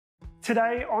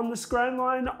Today on the Scran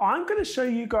line, I'm going to show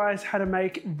you guys how to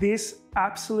make this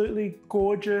absolutely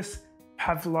gorgeous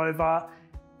pavlova,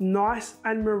 nice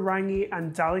and meringue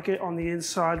and delicate on the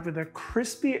inside with a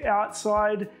crispy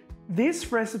outside.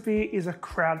 This recipe is a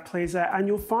crowd pleaser and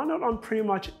you'll find it on pretty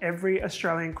much every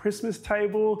Australian Christmas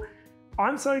table.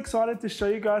 I'm so excited to show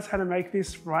you guys how to make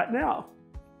this right now.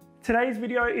 Today's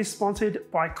video is sponsored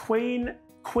by Queen.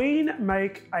 Queen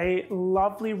make a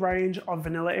lovely range of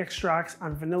vanilla extracts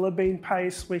and vanilla bean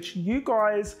paste, which you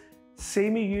guys see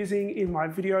me using in my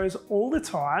videos all the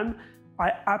time.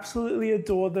 I absolutely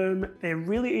adore them. They're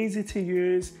really easy to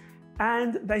use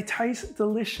and they taste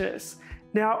delicious.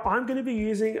 Now I'm going to be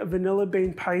using a vanilla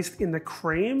bean paste in the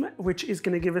cream, which is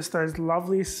going to give us those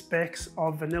lovely specks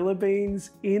of vanilla beans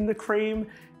in the cream,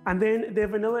 and then their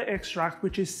vanilla extract,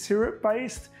 which is syrup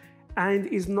based and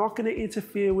is not going to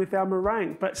interfere with our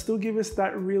meringue, but still give us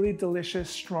that really delicious,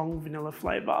 strong vanilla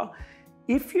flavor.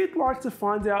 If you'd like to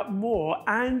find out more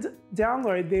and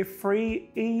download their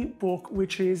free ebook,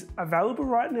 which is available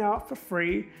right now for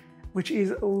free, which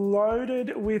is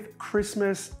loaded with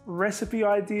Christmas recipe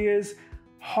ideas,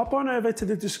 hop on over to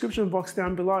the description box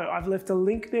down below. I've left a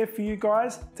link there for you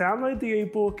guys. Download the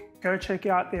ebook, go check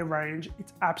out their range.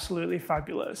 It's absolutely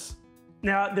fabulous.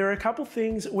 Now, there are a couple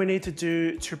things we need to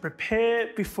do to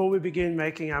prepare before we begin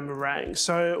making our meringue.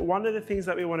 So one of the things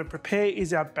that we want to prepare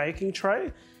is our baking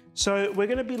tray. So we're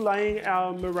going to be laying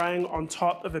our meringue on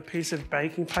top of a piece of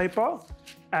baking paper.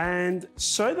 And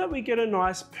so that we get a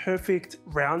nice, perfect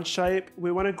round shape,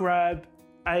 we want to grab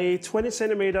a 20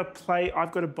 centimeter plate.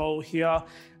 I've got a bowl here,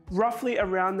 roughly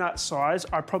around that size.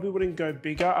 I probably wouldn't go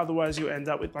bigger, otherwise you'll end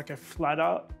up with like a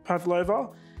flatter pavlova.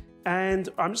 And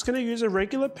I'm just going to use a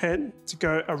regular pen to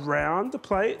go around the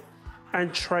plate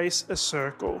and trace a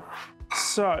circle.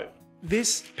 So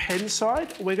this pen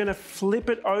side, we're going to flip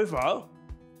it over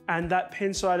and that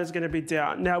pen side is going to be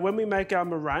down. Now, when we make our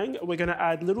meringue, we're going to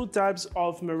add little dabs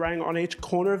of meringue on each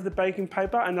corner of the baking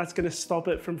paper, and that's going to stop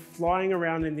it from flying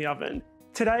around in the oven.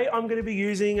 Today, I'm going to be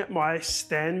using my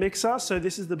stand mixer. So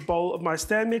this is the bowl of my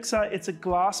stand mixer. It's a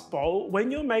glass bowl. When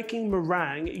you're making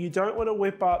meringue, you don't want to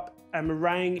whip up a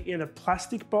meringue in a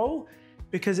plastic bowl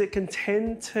because it can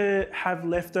tend to have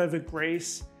leftover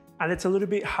grease and it's a little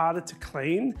bit harder to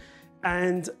clean.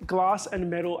 And glass and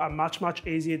metal are much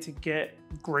easier to get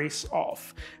grease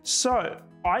off. So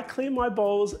I clean my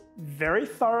bowls very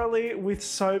thoroughly with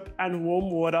soap and warm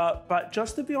water, but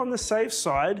just to be on the safe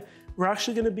side, we're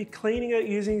actually going to be cleaning it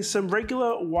using some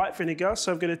regular white vinegar.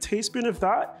 So I've got a teaspoon of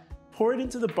that, pour it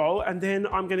into the bowl, and then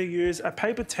I'm going to use a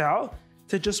paper towel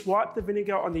to just wipe the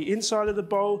vinegar on the inside of the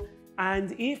bowl.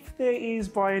 And if there is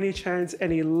by any chance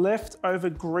any leftover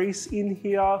grease in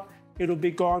here, it'll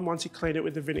be gone once you clean it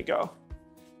with the vinegar.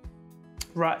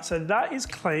 Right, so that is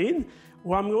clean.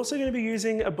 Well, I'm also going to be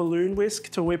using a balloon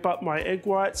whisk to whip up my egg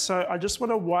whites. So I just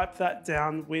want to wipe that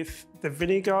down with the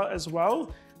vinegar as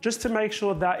well, just to make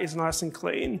sure that is nice and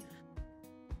clean.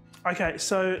 Okay,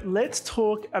 so let's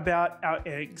talk about our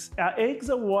eggs. Our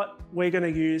eggs are what we're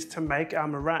going to use to make our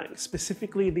meringue,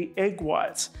 specifically the egg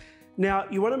whites. Now,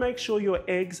 you want to make sure your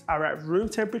eggs are at room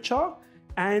temperature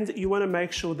and you want to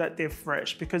make sure that they're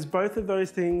fresh, because both of those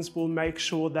things will make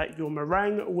sure that your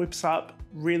meringue whips up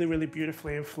really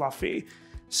beautifully and fluffy.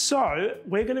 So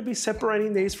we're going to be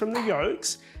separating these from the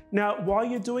yolks. Now, while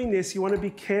you're doing this, you want to be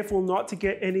careful not to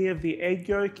get any of the egg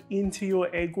yolk into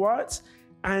your egg whites.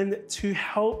 And to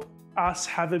help us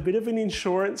have a bit of an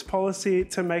insurance policy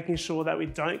to making sure that we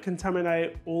don't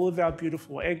contaminate all of our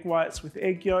beautiful egg whites with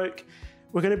egg yolk,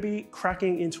 we're going to be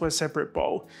cracking into a separate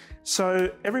bowl.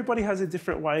 So everybody has a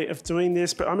different way of doing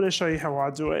this, but I'm going to show you how I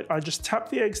do it. I just tap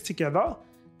the eggs together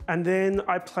and then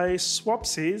I place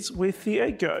swapsies with the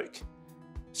egg yolk.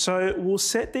 So we'll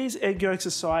set these egg yolks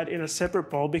aside in a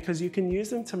separate bowl because you can use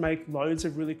them to make loads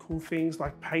of really cool things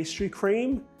like pastry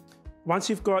cream.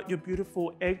 Once you've got your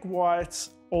beautiful egg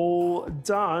whites all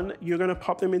done, you're going to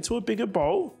pop them into a bigger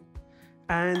bowl.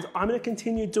 And I'm going to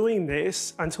continue doing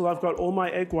this until I've got all my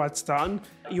egg whites done.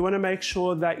 You want to make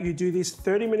sure that you do this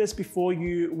 30 minutes before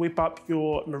you whip up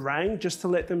your meringue, just to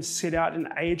let them sit out and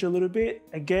age a little bit.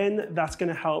 Again, that's going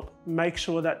to help make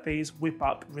sure that these whip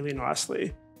up really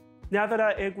nicely. Now that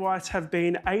our egg whites have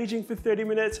been aging for 30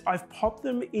 minutes, I've popped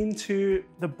them into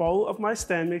the bowl of my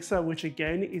stand mixer, which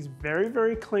again is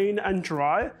very clean and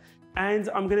dry. And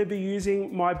I'm going to be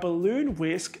using my balloon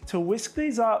whisk to whisk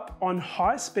these up on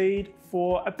high speed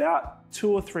for about 2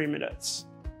 or 3 minutes.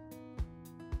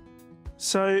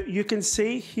 So you can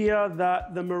see here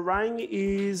that the meringue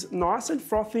is nice and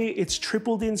frothy, it's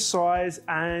tripled in size,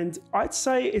 and I'd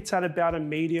say it's at about a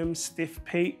medium stiff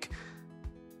peak.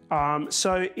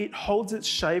 So it holds its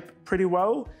shape pretty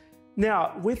well.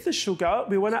 Now, with the sugar,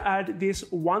 we want to add this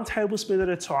 1 tablespoon at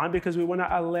a time because we want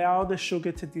to allow the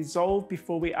sugar to dissolve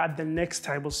before we add the next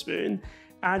tablespoon.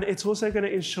 And it's also going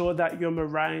to ensure that your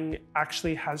meringue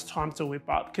actually has time to whip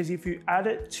up, because if you add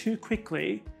it too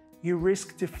quickly, you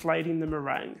risk deflating the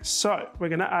meringue. So we're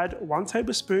going to add 1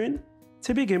 tablespoon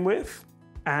to begin with,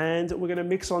 and we're going to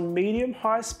mix on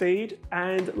medium-high speed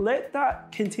and let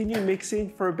that continue mixing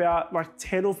for about like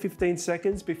 10 or 15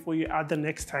 seconds before you add the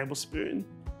next tablespoon.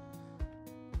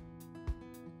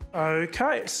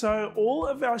 Okay, so all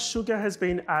of our sugar has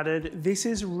been added. This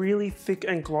is really thick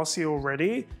and glossy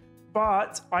already,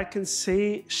 but I can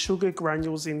see sugar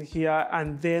granules in here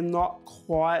and they're not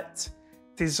quite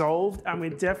dissolved, and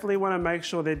we definitely want to make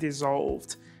sure they're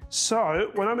dissolved.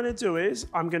 So what I'm going to do is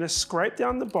I'm going to scrape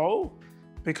down the bowl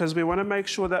because we want to make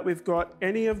sure that we've got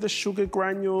any of the sugar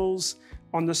granules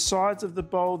on the sides of the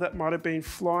bowl that might have been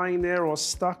flying there or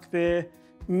stuck there,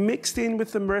 mixed in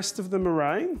with the rest of the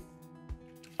meringue.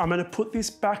 I'm going to put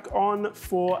this back on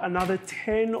for another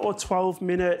 10 or 12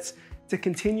 minutes to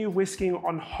continue whisking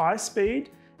on high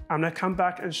speed. I'm going to come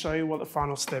back and show you what the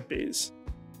final step is.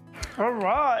 All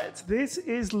right, this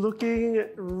is looking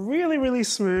really, really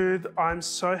smooth. I'm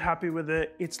so happy with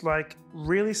it. It's like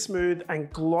really smooth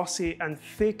and glossy and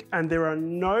thick, and there are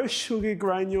no sugar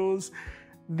granules.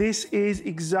 This is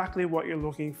exactly what you're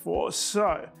looking for.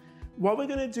 So what we're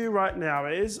going to do right now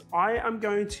is I am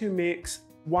going to mix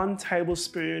 1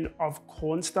 tablespoon of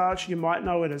cornstarch, you might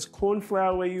know it as corn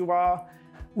flour where you are,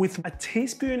 with 1.5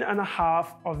 teaspoons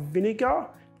of vinegar.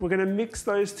 We're going to mix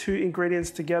those 2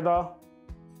 ingredients together.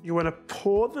 You want to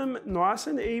pour them nice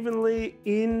and evenly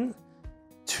into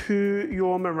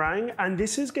your meringue, and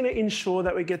this is going to ensure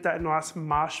that we get that nice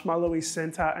marshmallowy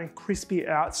center and crispy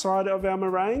outside of our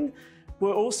meringue.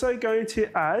 We're also going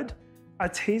to add 1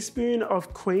 teaspoon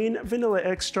of queen vanilla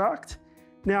extract.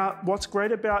 Now, what's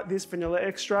great about this vanilla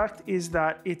extract is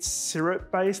that it's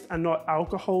syrup based and not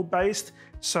alcohol based,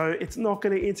 so it's not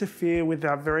going to interfere with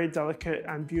our very delicate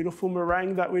and beautiful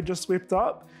meringue that we just whipped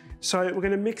up. So we're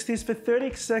going to mix this for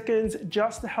 30 seconds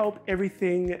just to help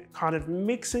everything kind of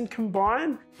mix and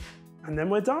combine, and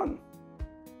then we're done.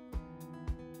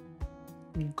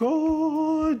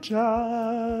 Gorgeous.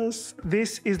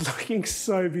 This is looking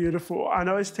so beautiful. I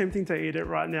know it's tempting to eat it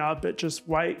right now, but just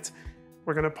wait.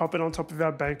 We're going to pop it on top of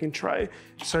our baking tray.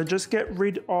 So just get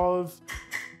rid of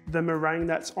the meringue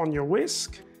that's on your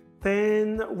whisk.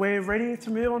 Then we're ready to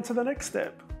move on to the next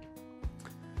step.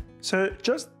 So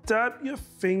just dab your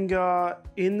finger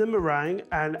in the meringue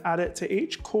and add it to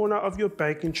each corner of your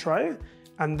baking tray,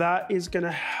 and that is going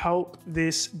to help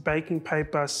this baking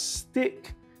paper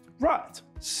stick. Right,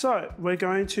 so we're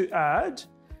going to add,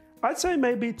 I'd say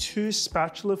maybe 2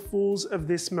 spatulafuls of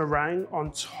this meringue on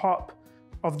top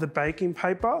of the baking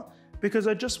paper, because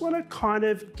I just want to kind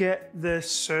of get the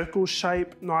circle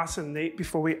shape nice and neat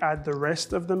before we add the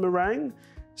rest of the meringue.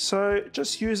 So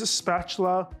just use a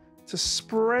spatula to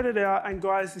spread it out, and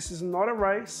guys, this is not a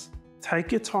race.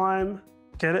 Take your time,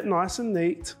 get it nice and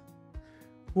neat.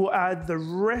 We'll add the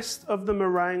rest of the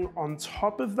meringue on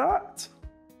top of that.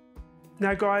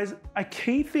 Now guys, a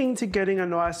key thing to getting a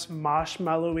nice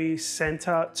marshmallowy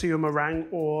center to your meringue,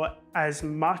 or as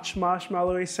much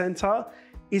marshmallowy center,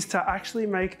 is to actually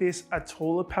make this a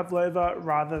taller pavlova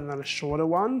rather than a shorter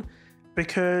one,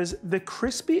 because the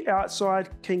crispy outside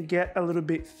can get a little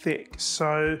bit thick.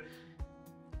 So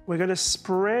we're going to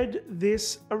spread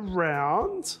this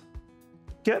around,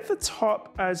 get the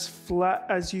top as flat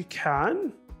as you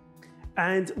can,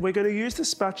 and we're going to use the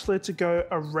spatula to go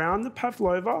around the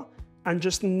pavlova and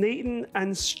just neaten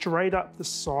and straight up the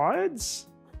sides.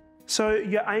 So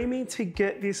you're aiming to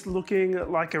get this looking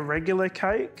like a regular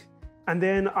cake, and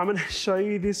then I'm going to show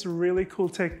you this really cool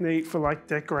technique for like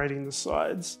decorating the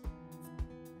sides.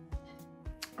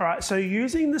 All right, so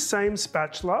using the same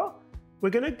spatula, we're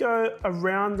going to go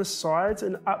around the sides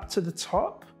and up to the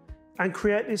top and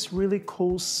create this really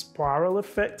cool spiral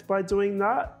effect by doing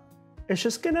that. It's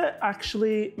just going to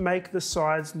actually make the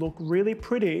sides look really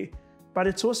pretty, but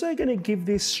it's also going to give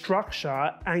this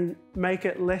structure and make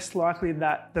it less likely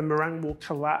that the meringue will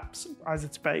collapse as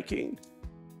it's baking.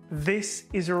 This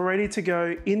is ready to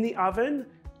go in the oven.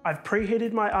 I've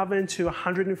preheated my oven to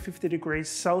 150 degrees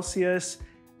Celsius.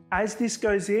 As this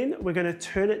goes in, we're going to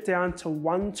turn it down to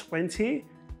 120,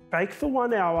 bake for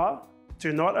 1 hour.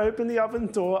 Do not open the oven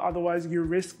door, otherwise you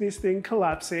risk this thing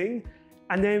collapsing.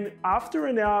 And then after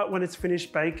an hour, when it's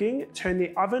finished baking, turn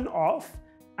the oven off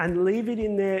and leave it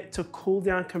in there to cool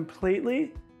down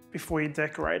completely before you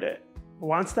decorate it.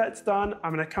 Once that's done,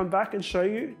 I'm going to come back and show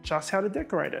you just how to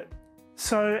decorate it.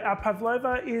 So our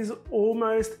pavlova is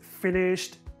almost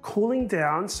finished. cooling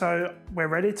down, so we're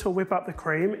ready to whip up the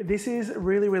cream. This is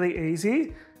really, really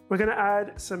easy. We're gonna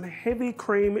add some heavy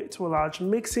cream to a large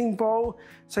mixing bowl.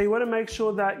 So you wanna make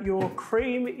sure that your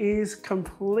cream is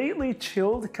completely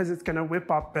chilled because it's gonna whip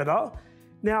up better.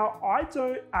 Now, I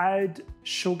don't add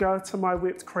sugar to my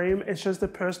whipped cream. It's just a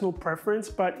personal preference,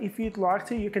 but if you'd like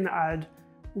to, you can add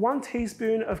 1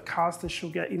 teaspoon of caster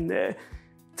sugar in there.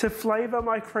 To flavor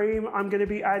my cream, I'm gonna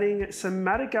be adding some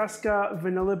Madagascar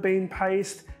vanilla bean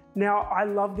paste. Now, I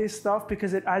love this stuff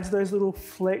because it adds those little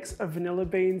flecks of vanilla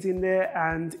beans in there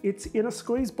and it's in a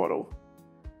squeeze bottle.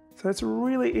 So it's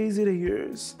really easy to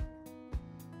use.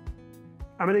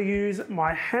 I'm gonna use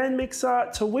my hand mixer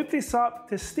to whip this up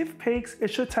to stiff peaks. It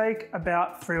should take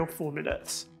about 3 or 4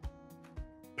 minutes.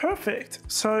 Perfect.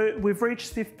 So we've reached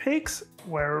stiff peaks.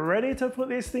 We're ready to put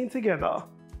this thing together.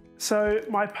 So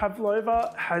my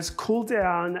Pavlova has cooled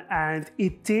down and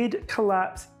it did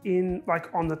collapse in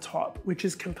on the top, which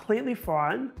is completely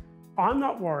fine. I'm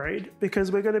not worried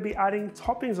because we're gonna be adding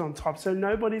toppings on top. So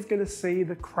nobody's gonna see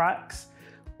the cracks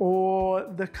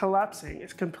or the collapsing.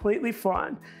 It's completely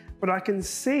fine. But I can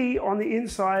see on the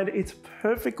inside, it's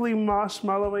perfectly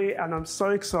marshmallowy and I'm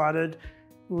so excited.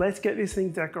 Let's get this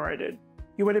thing decorated.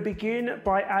 You wanna begin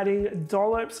by adding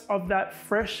dollops of that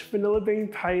fresh vanilla bean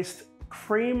paste,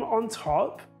 cream on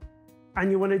top, and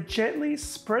you want to gently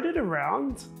spread it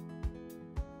around.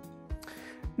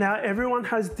 Now, everyone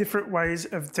has different ways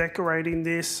of decorating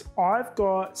this. I've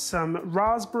got some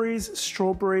raspberries,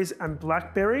 strawberries, and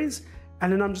blackberries,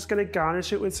 and then I'm just going to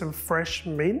garnish it with some fresh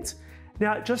mint.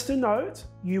 Now, just a note,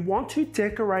 you want to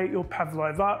decorate your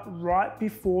Pavlova right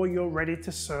before you're ready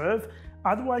to serve.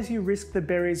 Otherwise, you risk the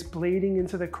berries bleeding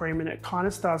into the cream and it kind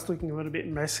of starts looking a little bit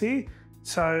messy.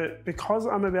 So because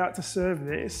I'm about to serve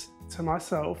this to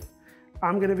myself,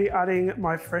 I'm gonna be adding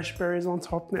my fresh berries on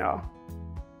top now.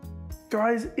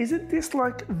 Guys, isn't this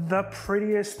like the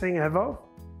prettiest thing ever?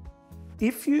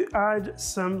 If you add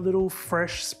some little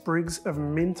fresh sprigs of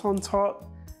mint on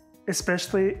top,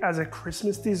 especially as a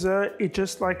Christmas dessert, it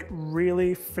just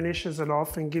really finishes it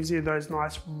off and gives you those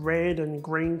nice red and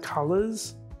green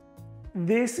colors.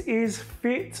 This is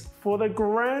fit for the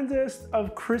grandest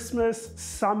of Christmas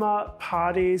summer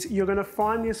parties. You're gonna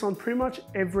find this on pretty much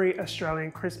every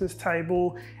Australian Christmas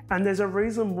table, and there's a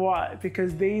reason why,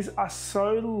 because these are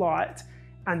so light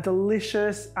and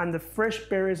delicious, and the fresh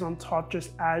berries on top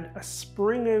just add a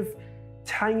spring of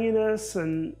tanginess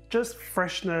and just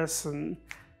freshness, and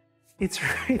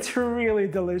it's really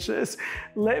delicious.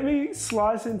 Let me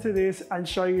slice into this and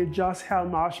show you just how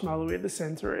marshmallowy the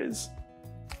center is.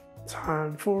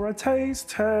 Time for a taste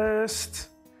test.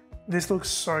 This looks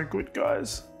so good,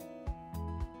 guys.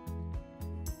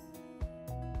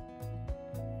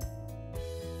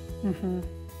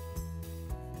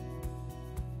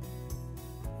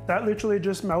 That literally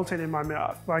just melted in my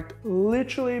mouth,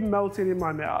 literally melted in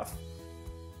my mouth.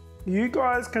 You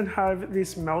guys can have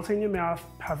this melt in your mouth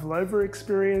Pavlova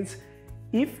experience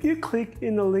if you click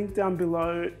in the link down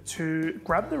below to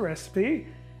grab the recipe.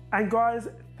 And guys,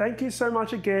 thank you so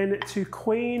much again to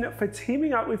Queen for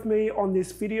teaming up with me on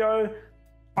this video.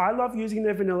 I love using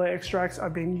their vanilla extracts.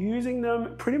 I've been using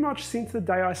them pretty much since the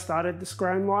day I started the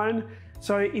Scran line.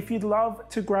 So if you'd love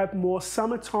to grab more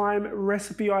summertime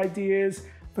recipe ideas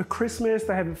for Christmas,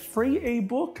 they have a free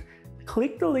ebook.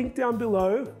 Click the link down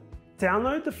below,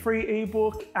 download the free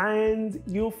ebook, and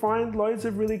you'll find loads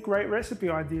of really great recipe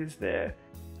ideas there.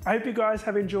 I hope you guys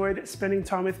have enjoyed spending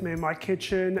time with me in my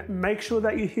kitchen. Make sure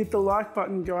that you hit the like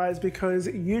button, guys, because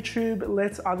YouTube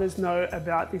lets others know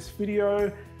about this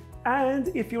video. And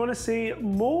if you want to see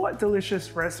more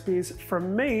delicious recipes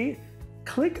from me,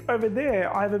 click over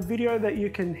there. I have a video that you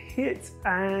can hit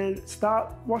and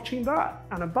start watching that.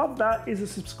 And above that is a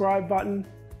subscribe button.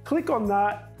 Click on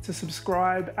that to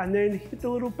subscribe and then hit the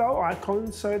little bell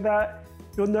icon so that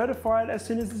you're notified as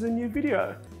soon as there's a new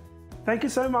video. Thank you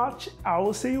so much. I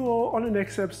will see you all on the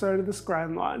next episode of the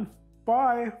Scran Line.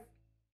 Bye.